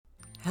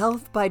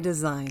Health by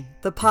Design,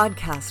 the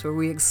podcast where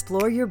we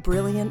explore your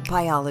brilliant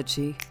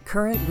biology,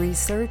 current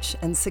research,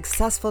 and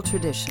successful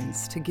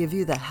traditions to give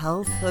you the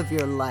health of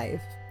your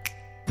life.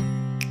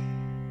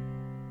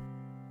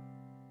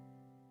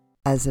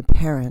 As a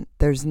parent,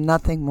 there's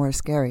nothing more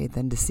scary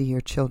than to see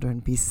your children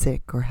be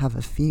sick or have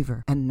a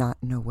fever and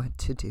not know what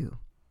to do.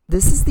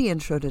 This is the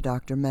intro to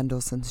Dr.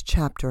 Mendelssohn's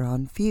chapter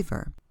on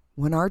fever.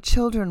 When our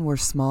children were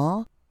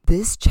small,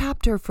 this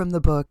chapter from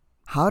the book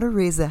How to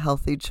Raise a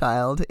Healthy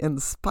Child in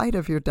Spite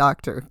of Your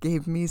Doctor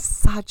gave me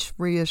such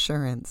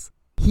reassurance.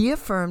 He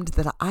affirmed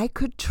that I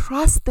could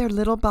trust their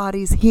little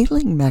body's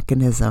healing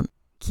mechanism,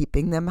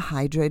 keeping them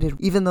hydrated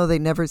even though they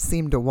never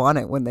seemed to want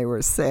it when they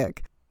were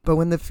sick. But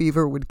when the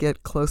fever would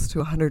get close to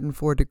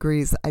 104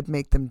 degrees, I'd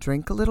make them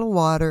drink a little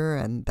water,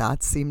 and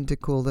that seemed to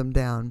cool them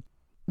down.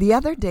 The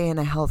other day in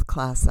a health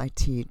class I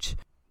teach,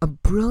 a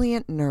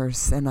brilliant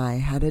nurse and I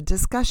had a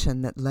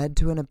discussion that led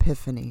to an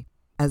epiphany,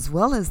 as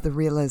well as the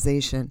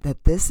realization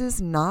that this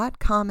is not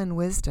common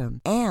wisdom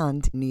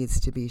and needs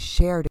to be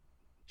shared.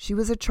 She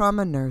was a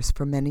trauma nurse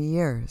for many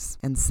years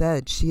and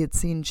said she had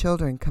seen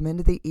children come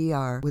into the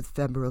ER with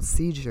febrile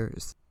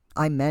seizures.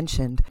 I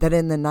mentioned that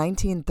in the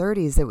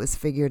 1930s it was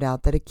figured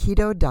out that a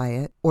keto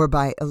diet, or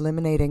by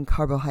eliminating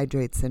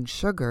carbohydrates and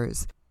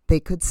sugars,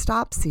 they could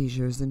stop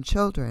seizures in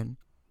children.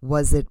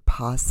 Was it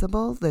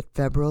possible that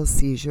febrile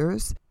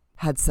seizures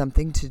had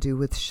something to do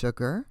with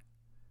sugar?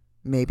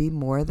 Maybe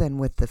more than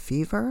with the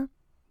fever?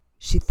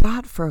 She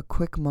thought for a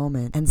quick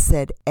moment and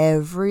said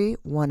every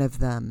one of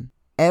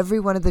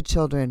the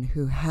children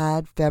who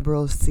had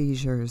febrile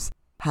seizures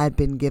had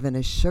been given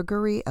a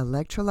sugary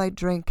electrolyte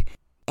drink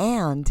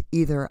and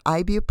either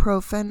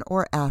ibuprofen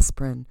or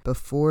aspirin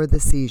before the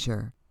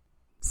seizure.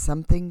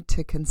 Something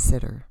to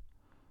consider.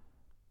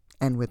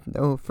 And with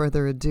no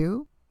further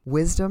ado,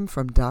 wisdom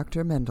from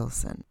Dr.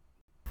 Mendelssohn.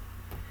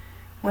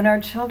 When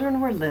our children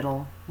were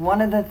little, one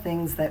of the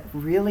things that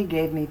really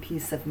gave me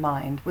peace of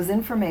mind was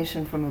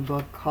information from a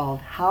book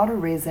called How to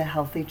Raise a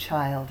Healthy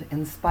Child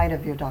in Spite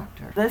of Your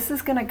Doctor. This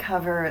is going to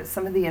cover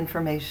some of the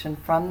information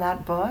from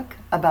that book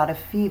about a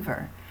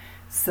fever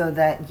so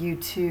that you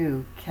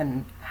too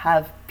can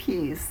have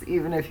peace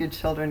even if your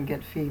children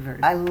get fevers.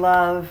 I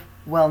love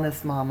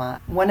Wellness Mama.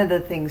 One of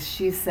the things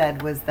she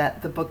said was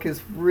that the book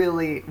is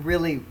really,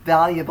 really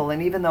valuable,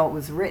 and even though it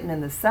was written in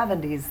the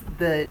 70s,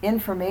 the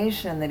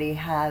information that he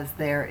has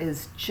there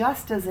is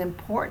just as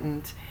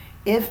important,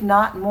 if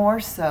not more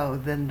so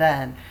than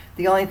then.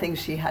 The only thing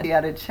she had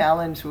a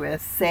challenge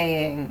with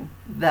saying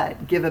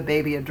that give a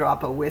baby a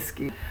drop of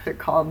whiskey to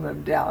calm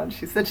them down.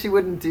 She said she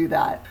wouldn't do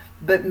that.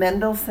 But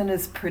Mendelssohn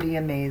is pretty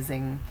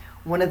amazing.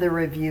 One of the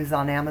reviews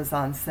on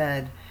Amazon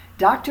said,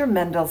 Dr.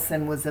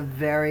 Mendelssohn was a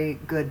very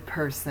good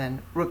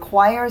person,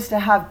 requires to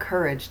have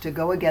courage to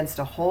go against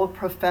a whole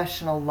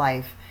professional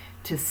life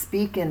to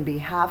speak in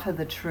behalf of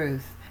the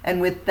truth.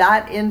 And with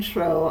that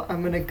intro,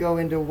 I'm going to go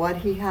into what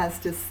he has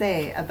to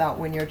say about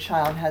when your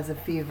child has a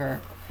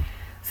fever.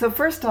 So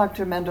first,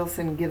 Dr.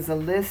 Mendelssohn gives a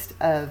list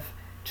of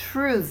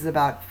truths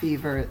about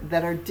fever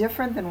that are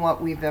different than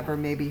what we've ever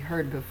maybe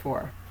heard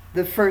before.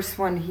 The first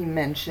one he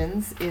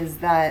mentions is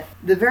that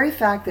the very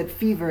fact that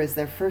fever is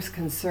their first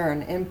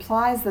concern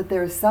implies that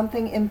there is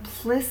something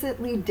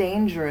implicitly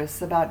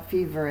dangerous about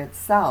fever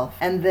itself.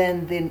 And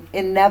then the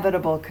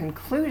inevitable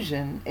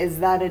conclusion is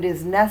that it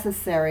is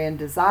necessary and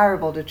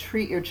desirable to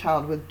treat your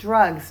child with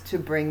drugs to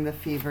bring the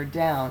fever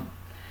down.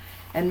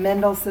 And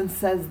Mendelssohn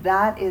says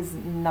that is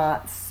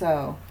not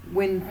so.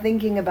 When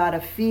thinking about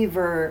a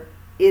fever,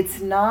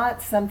 it's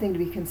not something to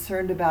be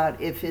concerned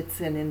about if it's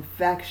an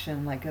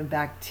infection, like a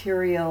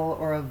bacterial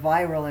or a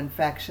viral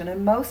infection,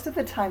 and most of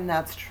the time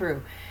that's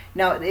true.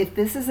 Now, if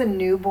this is a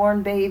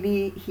newborn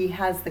baby, he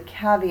has the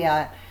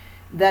caveat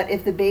that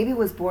if the baby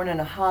was born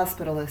in a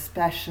hospital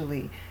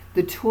especially,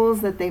 the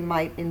tools that they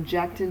might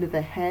inject into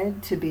the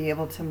head to be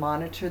able to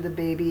monitor the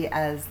baby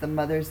as the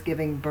mother's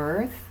giving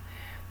birth,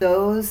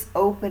 those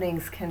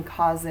openings can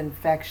cause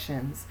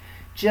infections.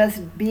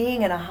 Just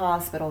being in a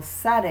hospital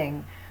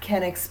setting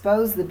can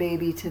expose the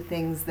baby to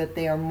things that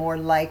they are more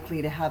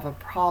likely to have a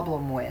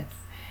problem with.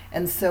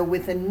 And so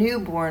with a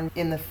newborn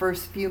in the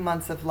first few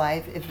months of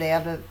life, if they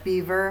have a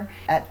fever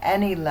at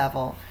any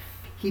level,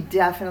 he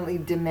definitely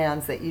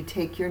demands that you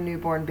take your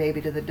newborn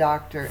baby to the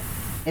doctor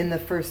in the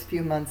first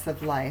few months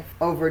of life,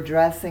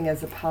 overdressing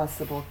as a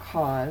possible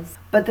cause.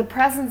 But the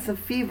presence of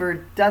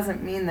fever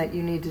doesn't mean that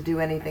you need to do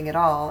anything at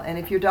all. And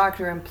if your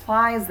doctor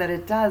implies that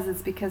it does,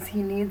 it's because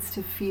he needs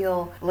to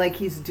feel like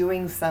he's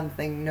doing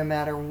something no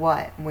matter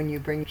what when you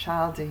bring your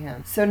child to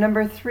him. So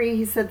number 3,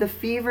 he said the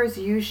fevers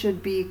you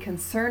should be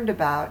concerned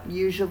about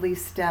usually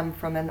stem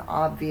from an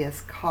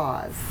obvious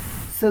cause.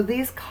 So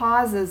these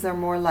causes are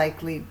more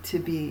likely to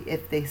be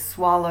if they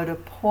swallowed a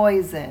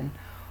poison,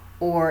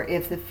 or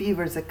if the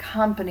fever is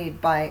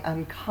accompanied by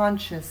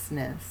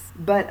unconsciousness.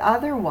 But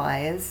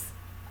otherwise,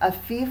 A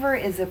fever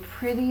is a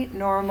pretty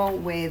normal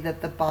way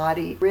that the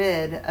body gets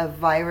rid of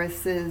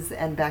viruses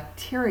and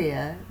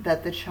bacteria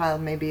that the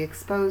child may be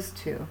exposed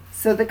to.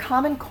 So the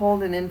common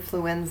cold and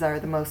influenza are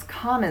the most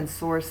common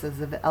sources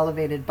of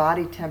elevated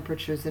body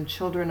temperatures in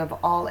children of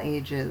all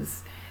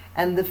ages.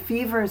 And the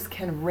fevers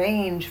can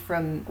range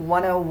from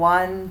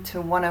 101 to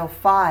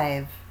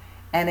 105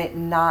 and it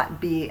not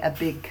be a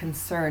big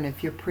concern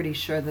if you're pretty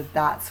sure that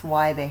that's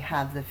why they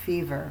have the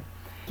fever.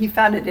 He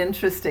found it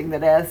interesting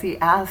that as he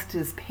asked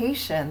his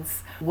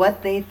patients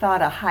what they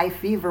thought a high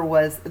fever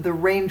was, the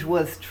range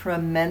was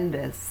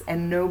tremendous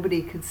and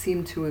nobody could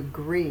seem to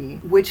agree,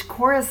 which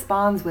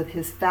corresponds with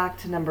his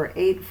fact number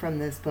 8 from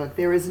this book.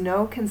 There is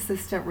no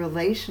consistent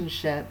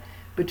relationship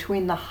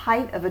between the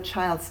height of a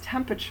child's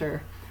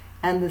temperature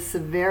and the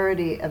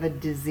severity of a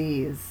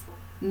disease.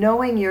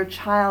 Knowing your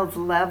child's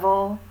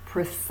level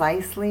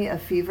precisely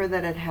of fever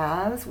that it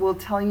has will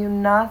tell you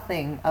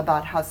nothing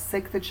about how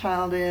sick the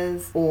child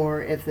is,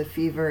 or if the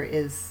fever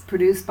is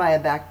produced by a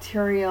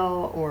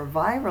bacterial or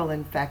viral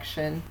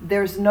infection.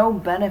 There's no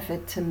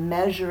benefit to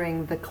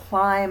measuring the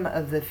climb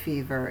of the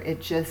fever.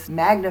 It just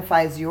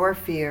magnifies your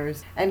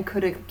fears and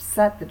could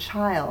upset the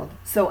child.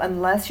 So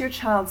unless your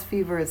child's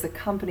fever is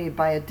accompanied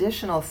by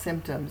additional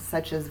symptoms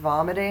such as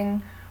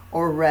vomiting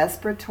or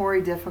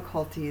respiratory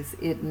difficulties,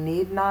 it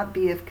need not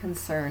be of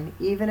concern,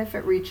 even if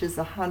it reaches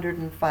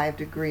 105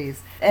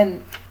 degrees.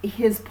 And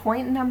his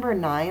point number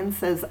 9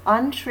 says,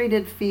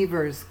 untreated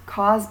fevers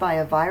caused by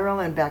a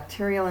viral and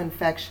bacterial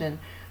infection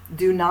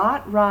do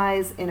not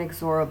rise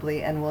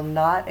inexorably and will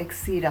not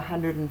exceed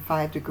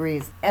 105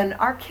 degrees. And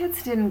our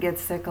kids didn't get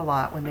sick a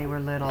lot when they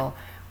were little,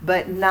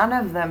 but none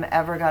of them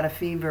ever got a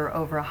fever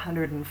over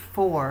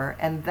 104,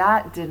 and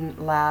that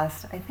didn't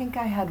last. I think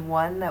I had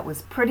one that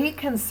was pretty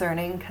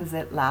concerning because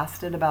it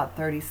lasted about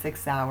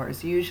 36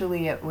 hours.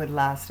 Usually it would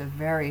last a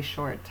very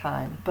short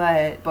time,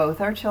 but both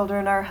our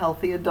children are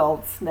healthy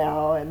adults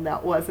now, and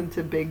that wasn't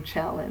a big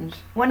challenge.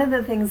 One of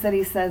the things that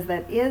he says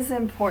that is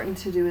important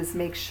to do is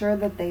make sure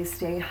that they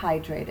stay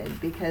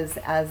hydrated, because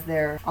as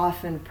they're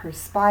often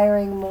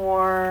perspiring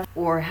more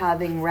or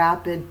having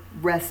rapid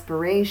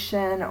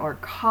respiration or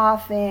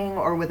coughing,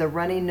 or with a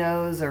runny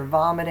nose or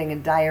vomiting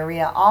and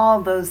diarrhea, all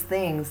those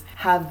things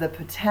have the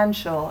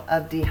potential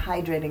of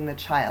dehydrating the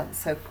child.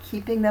 So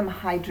keeping them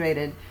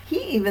hydrated.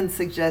 He even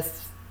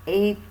suggests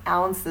 8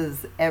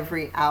 ounces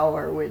every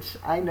hour, which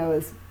I know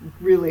is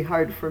really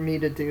hard for me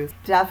to do.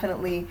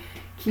 Definitely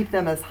keep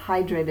them as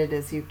hydrated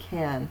as you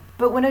can.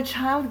 But when a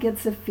child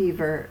gets a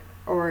fever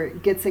or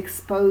gets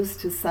exposed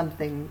to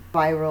something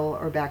viral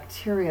or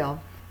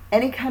bacterial,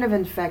 any kind of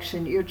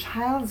infection, your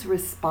child's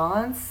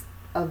response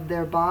of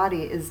their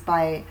body is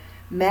by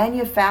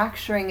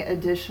manufacturing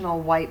additional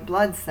white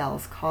blood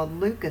cells called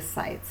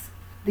leukocytes.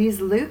 These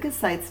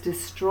leukocytes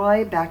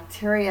destroy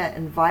bacteria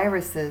and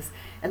viruses,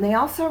 and they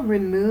also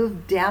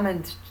remove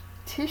damaged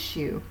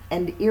tissue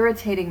and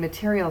irritating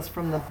materials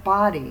from the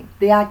body.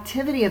 The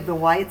activity of the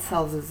white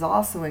cells is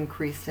also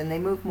increased, and they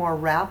move more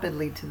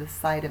rapidly to the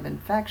site of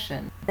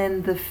infection.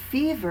 And the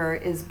fever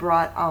is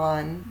brought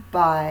on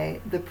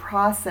by the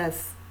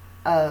process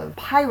of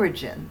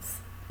pyrogens.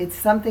 It's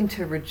something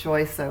to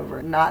rejoice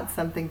over, not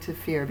something to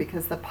fear,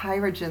 because the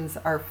pyrogens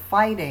are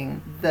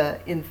fighting the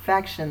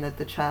infection that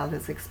the child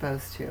is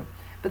exposed to.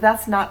 But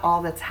that's not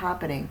all that's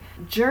happening.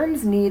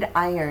 Germs need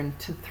iron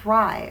to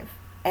thrive.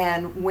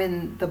 And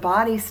when the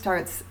body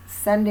starts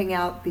sending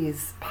out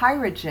these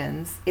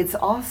pyrogens, it's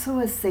also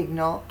a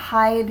signal,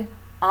 hide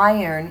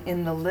iron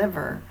in the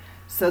liver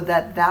so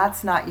that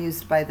that's not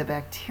used by the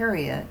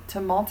bacteria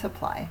to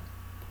multiply.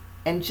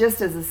 And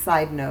just as a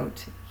side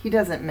note, he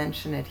doesn't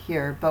mention it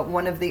here, but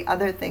one of the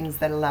other things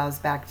that allows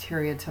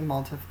bacteria to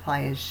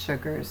multiply is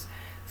sugars.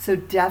 So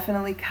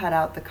definitely cut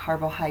out the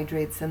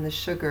carbohydrates and the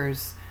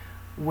sugars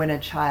when a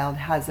child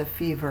has a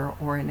fever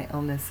or an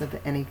illness of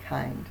any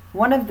kind.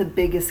 One of the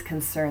biggest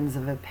concerns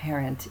of a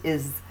parent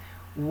is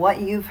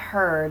what you've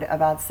heard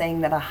about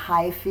saying that a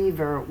high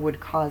fever would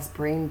cause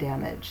brain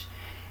damage.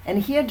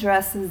 And he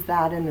addresses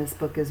that in this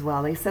book as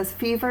well. He says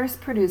fevers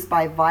produced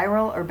by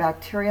viral or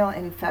bacterial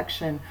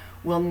infection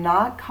will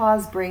not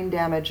cause brain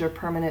damage or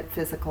permanent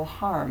physical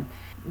harm.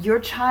 Your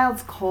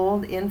child's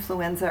cold,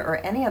 influenza,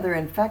 or any other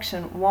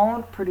infection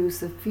won't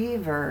produce a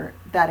fever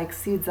that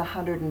exceeds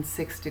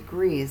 106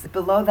 degrees.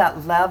 Below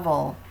that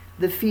level,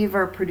 the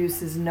fever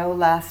produces no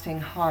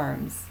lasting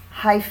harms.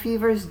 High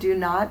fevers do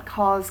not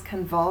cause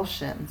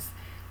convulsions.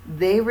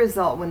 They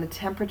result when the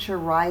temperature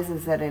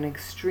rises at an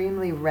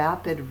extremely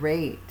rapid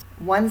rate.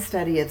 One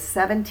study of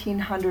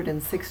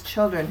 1,706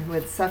 children who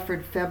had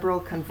suffered febrile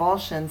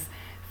convulsions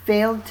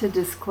failed to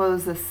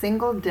disclose a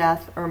single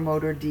death or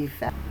motor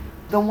defect.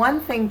 The one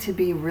thing to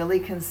be really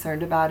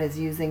concerned about is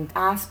using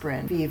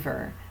aspirin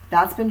fever.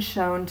 That's been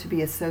shown to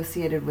be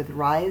associated with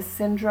Reye's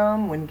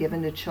syndrome when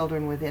given to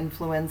children with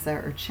influenza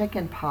or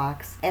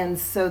chickenpox. And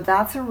so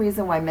that's a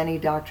reason why many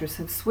doctors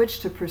have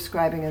switched to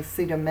prescribing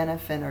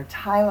acetaminophen or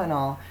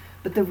Tylenol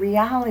But the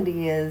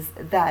reality is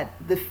that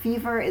the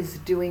fever is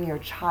doing your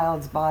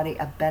child's body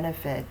a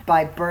benefit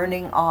by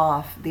burning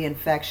off the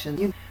infection.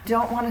 You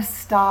don't want to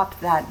stop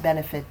that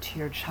benefit to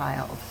your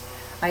child.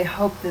 I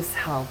hope this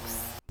helps.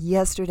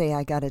 Yesterday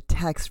I got a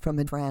text from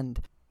a friend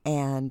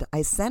and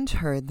I sent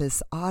her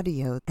this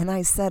audio and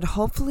I said,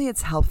 hopefully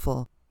it's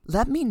helpful.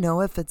 Let me know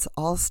if it's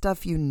all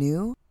stuff you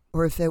knew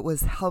or if it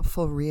was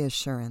helpful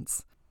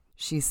reassurance.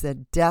 She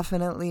said,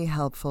 definitely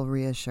helpful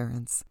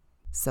reassurance.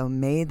 So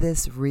may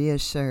this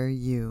reassure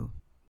you.